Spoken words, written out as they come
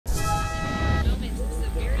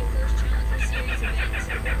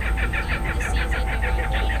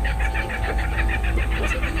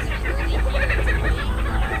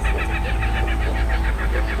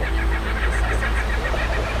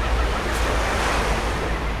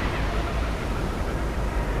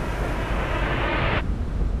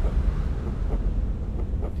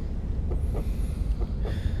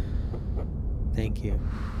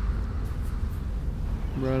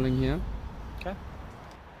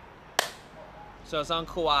So I was on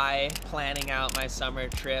Kauai planning out my summer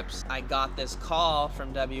trips. I got this call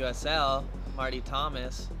from WSL, Marty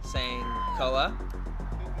Thomas, saying, Koa,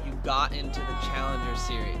 you got into the Challenger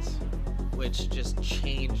Series, which just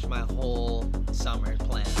changed my whole summer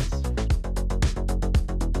plans.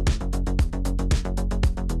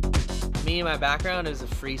 Me, my background is a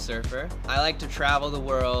free surfer. I like to travel the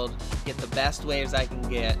world, get the best waves I can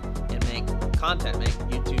get, and make content, make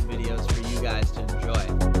YouTube videos for you guys to enjoy.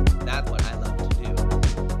 That's what I love to do.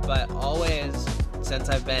 But always, since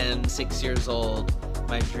I've been 6 years old,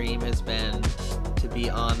 my dream has been to be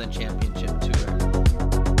on the championship tour.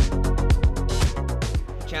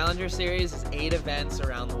 Challenger Series is 8 events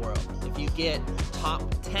around the world. If you get top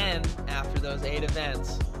 10 after those 8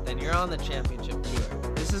 events, then you're on the championship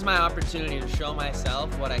tour. This is my opportunity to show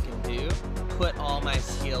myself what I can do, put all my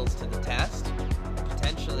skills to the test,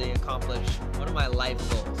 potentially accomplish one of my life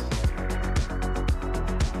goals.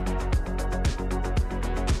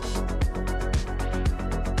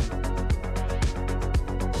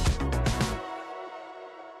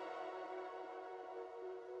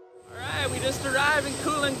 Alright, we just arrived in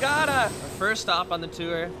Coolangatta. Our first stop on the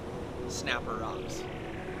tour, Snapper Rocks.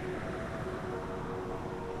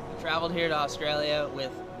 I traveled here to Australia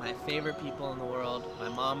with my favorite people in the world, my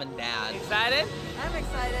mom and dad. Excited? I'm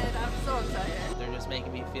excited. I'm so excited. They're just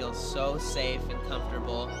making me feel so safe and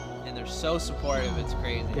comfortable, and they're so supportive, it's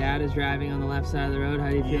crazy. Dad is driving on the left side of the road. How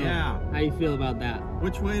do you feel? Yeah. How do you feel about that?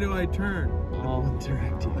 Which way do I turn? I'll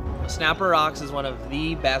direct you. Snapper Rocks is one of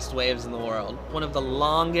the best waves in the world. One of the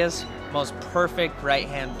longest, most perfect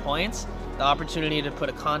right-hand points. The opportunity to put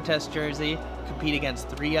a contest jersey, compete against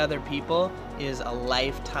 3 other people is a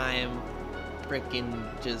lifetime freaking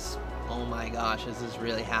just, oh my gosh, this is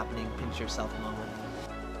really happening, pinch yourself moment.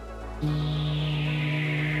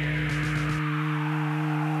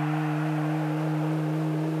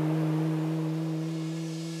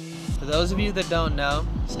 For those of you that don't know,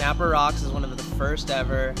 Snapper Rocks is one of the first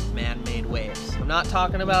ever man-made waves. I'm not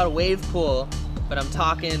talking about a wave pool, but I'm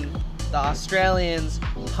talking the Australians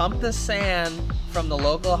pumped the sand from the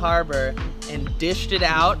local harbor and dished it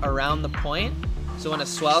out around the point. So when a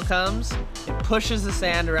swell comes, it pushes the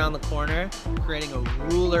sand around the corner, creating a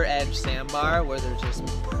ruler edge sandbar where there's just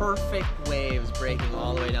perfect waves breaking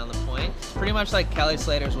all the way down the point. It's pretty much like Kelly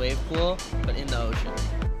Slater's wave pool, but in the ocean.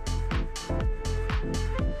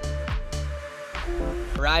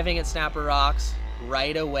 Arriving at Snapper Rocks,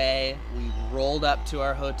 right away, we rolled up to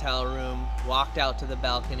our hotel room, walked out to the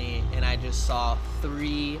balcony, and I just saw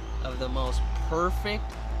 3 of the most perfect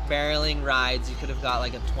barreling rides. You could have got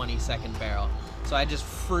like a 20-second barrel. So I just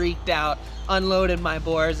freaked out, unloaded my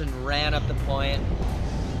boards, and ran up the point.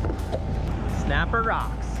 Snapper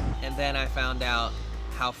Rocks. And then I found out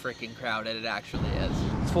how freaking crowded it actually is.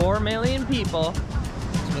 4 million people.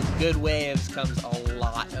 With good waves comes a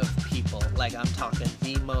lot of people. Like, I'm talking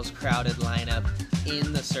the most crowded lineup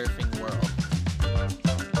in the surfing world.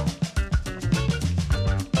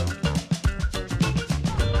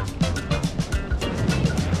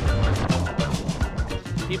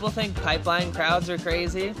 People think pipeline crowds are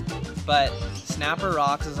crazy, but Snapper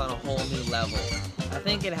Rocks is on a whole new level. I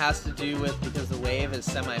think it has to do with because the wave is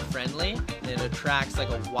semi-friendly and it attracts like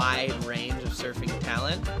a wide range of surfing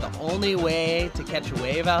talent. The only way to catch a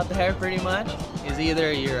wave out there pretty much is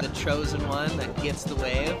either you're the chosen one that gets the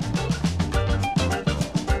wave,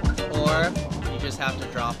 or you just have to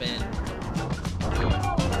drop in.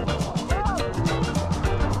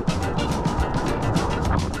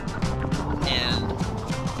 And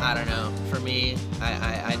I don't know, for me,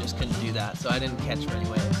 I just couldn't do that, so I didn't catch many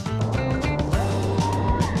waves.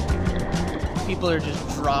 People are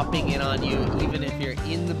just dropping in on you, even if you're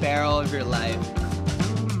in the barrel of your life.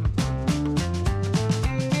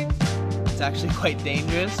 It's actually quite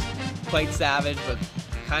dangerous, quite savage, but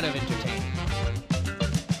kind of entertaining.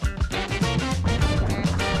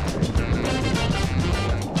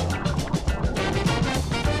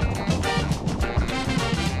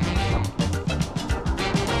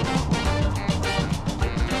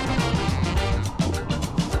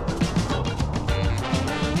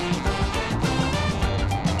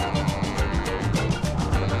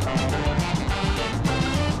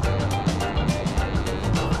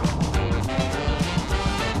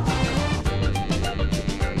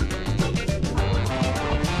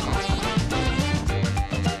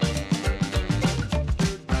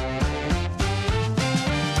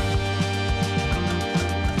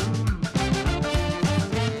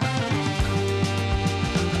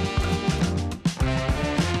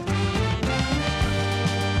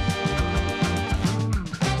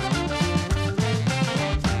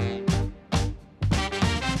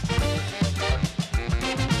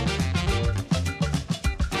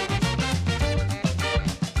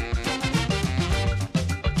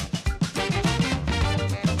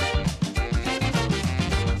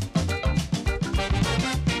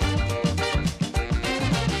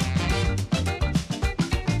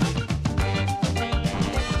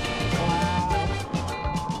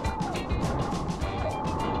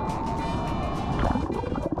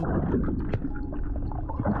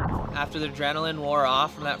 After the adrenaline wore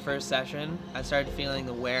off from that first session, I started feeling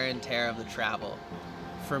the wear and tear of the travel.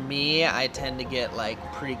 For me, I tend to get like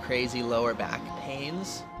pretty crazy lower back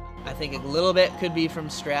pains. I think a little bit could be from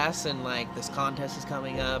stress and like this contest is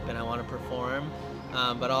coming up and I want to perform,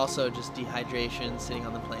 but also just dehydration, sitting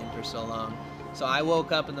on the plane for so long. So I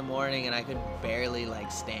woke up in the morning and I could barely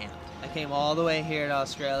like stand. I came all the way here to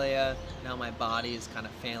Australia, now my body is kind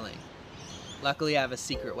of failing. Luckily I have a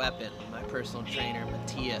secret weapon. My personal trainer,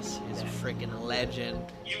 Matthias, is a freaking legend.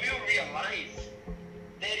 You will realize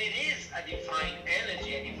that it is a divine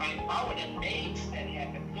energy, a divine power that makes that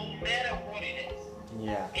happen, no matter what it is.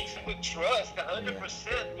 Yeah. It's with trust,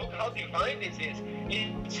 100%. Look how divine this is.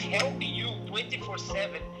 It's helping you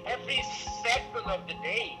 24/7, every second of the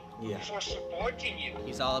day, for supporting you.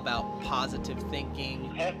 He's all about positive thinking.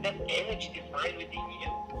 You have that energy divine within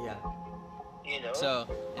you. Yeah. You know? So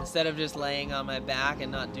instead of just laying on my back and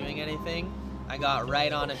not doing anything, I got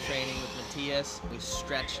right on a training with Matthias. We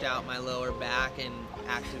stretched out my lower back and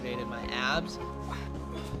activated my abs.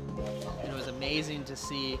 And it was amazing to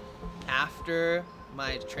see after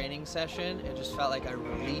my training session, it just felt like I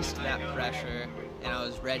released that pressure and I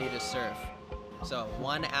was ready to surf. So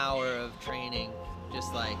 1 hour of training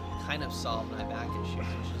just like kind of solved my back issues,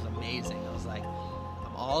 which was amazing. I was like,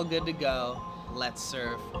 I'm all good to go. Let's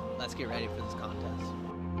surf. Let's get ready for this contest.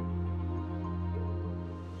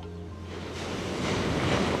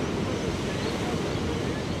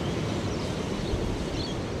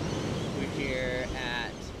 We're here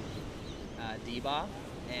at D-Bah,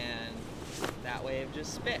 and that wave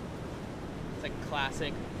just spit. It's like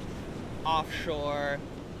classic offshore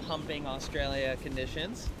pumping Australia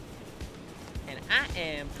conditions. And I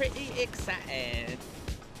am pretty excited.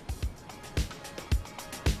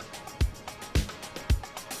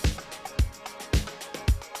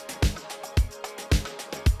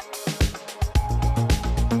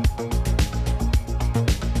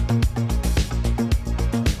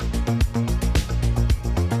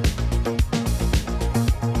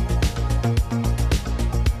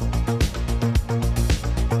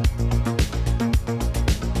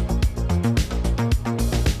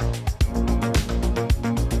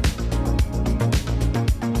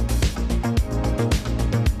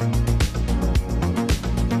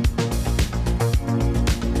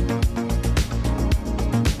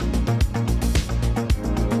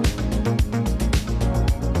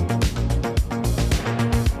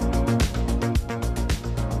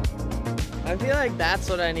 I feel like that's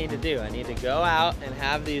what I need to do. I need to go out and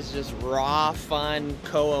have these just raw, fun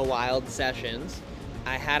Koa wild sessions.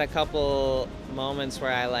 I had a couple moments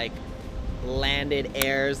where I like landed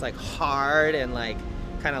airs like hard and like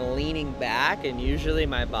kind of leaning back, and usually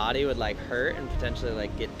my body would like hurt and potentially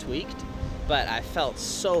like get tweaked. But I felt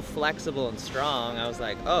so flexible and strong. I was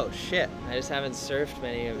like, oh shit, I just haven't surfed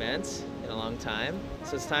many events in a long time.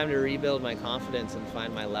 So it's time to rebuild my confidence and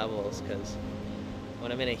find my levels, because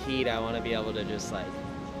when I'm in a heat, I want to be able to just like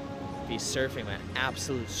be surfing my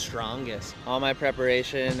absolute strongest. All my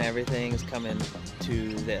preparation, everything's coming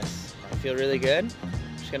to this. I feel really good.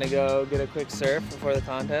 Just gonna go get a quick surf before the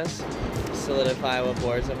contest, solidify what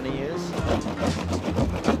boards I'm gonna use.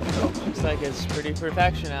 Looks like it's pretty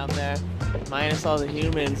perfection out there. Minus all the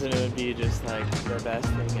humans, and it would be just like the best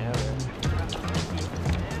thing ever.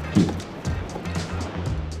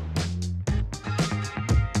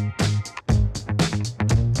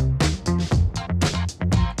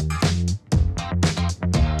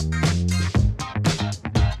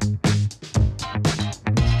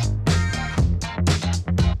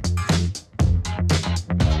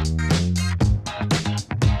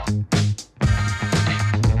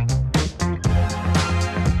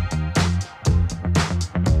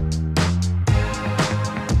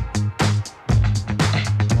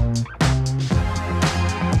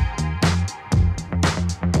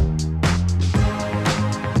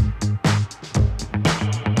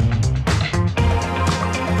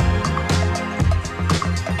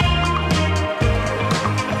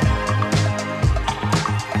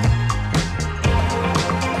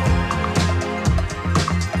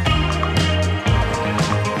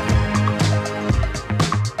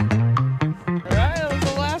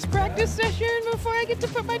 Before I get to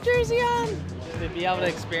put my jersey on. To be able to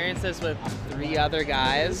experience this with 3 other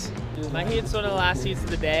guys. My heat's one of the last heats of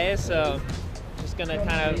the day, so just gonna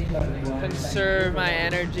kind of conserve my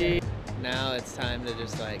energy. Now it's time to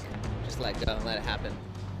just let go and let it happen.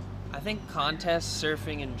 I think contest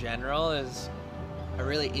surfing in general is a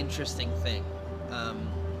really interesting thing.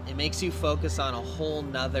 It makes you focus on a whole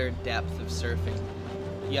nother depth of surfing.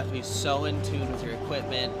 You have to be so in tune with your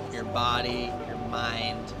equipment, your body, your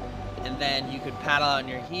mind. and then you could paddle out in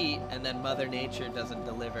your heat, and then Mother Nature doesn't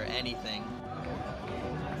deliver anything.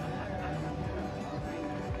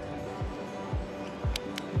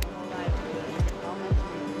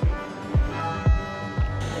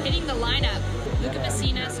 Hitting the lineup, Luca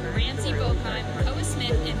Messinas, Ramsey Bokheim, Koa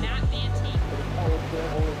Smith, and Matt Banting.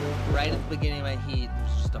 Right at the beginning of my heat,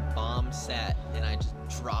 there's just a bomb set, and I just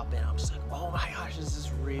drop in. I'm just like, oh my gosh, is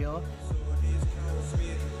this real?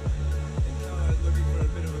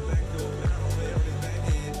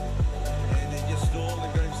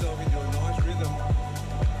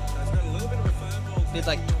 Did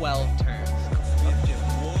like 12 turns.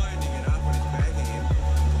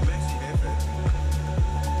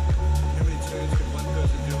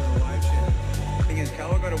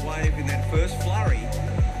 Koa got a wave in that first flurry.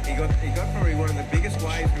 He got probably one of the biggest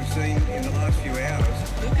waves we've seen in the last few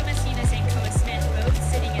hours. Luca Messinas and Koa Smith both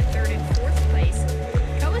sitting in 3rd and 4th place.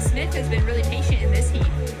 Koa Smith has been really patient in this heat.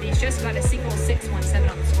 He's just got a single 6.17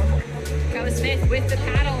 on the scoreboard. Koa Smith with the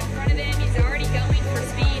paddle in front of him. He's already going for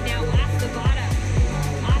speed now off the bottom,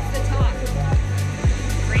 off the top.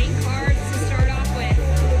 Great cards to start off with.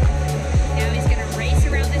 Now he's going to race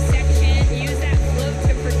around this section, use that float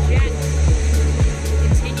to project.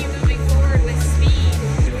 Continue moving forward with speed.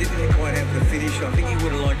 Didn't quite have the finish. I think he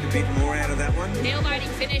would have liked a bit more out of that one. Nail-biting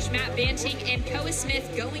finish, Matt Banting and Koa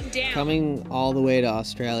Smith going down. Coming all the way to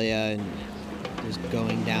Australia and just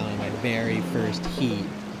going down in my very first heat,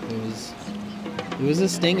 it was a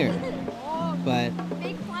stinger. But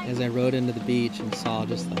as I rode into the beach and saw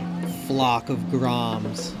just the flock of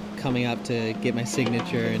groms coming up to get my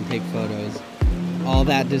signature and take photos, all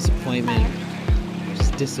that disappointment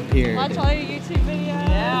just disappeared. Watch all your YouTube videos.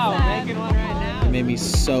 Yeah, we're making one right now. It made me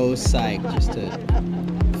so psyched just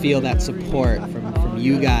to feel that support from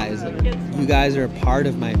you guys. You guys are a part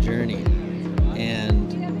of my journey,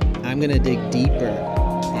 and I'm gonna dig deeper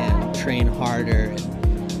and train harder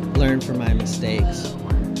and learn from my mistakes.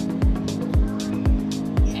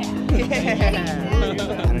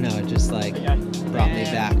 I don't know, it just like brought me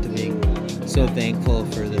back to being so thankful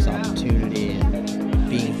for this opportunity and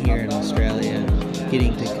being here in Australia and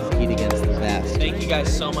getting to compete against the best. Thank you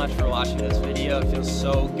guys so much for watching this video. It feels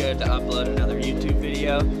so good to upload another YouTube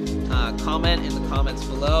video. Comment in the comments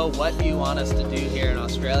below, what do you want us to do here in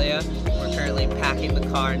Australia? We're currently packing the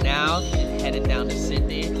car now and headed down to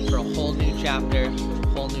Sydney for a whole new chapter, a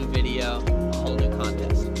whole new video, a whole new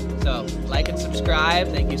contest. So like and subscribe.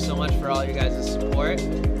 Thank you so much for all your guys' support.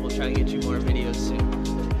 We'll try and get you more videos soon.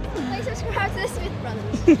 Please subscribe to the Smith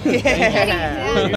Brothers. Yeah.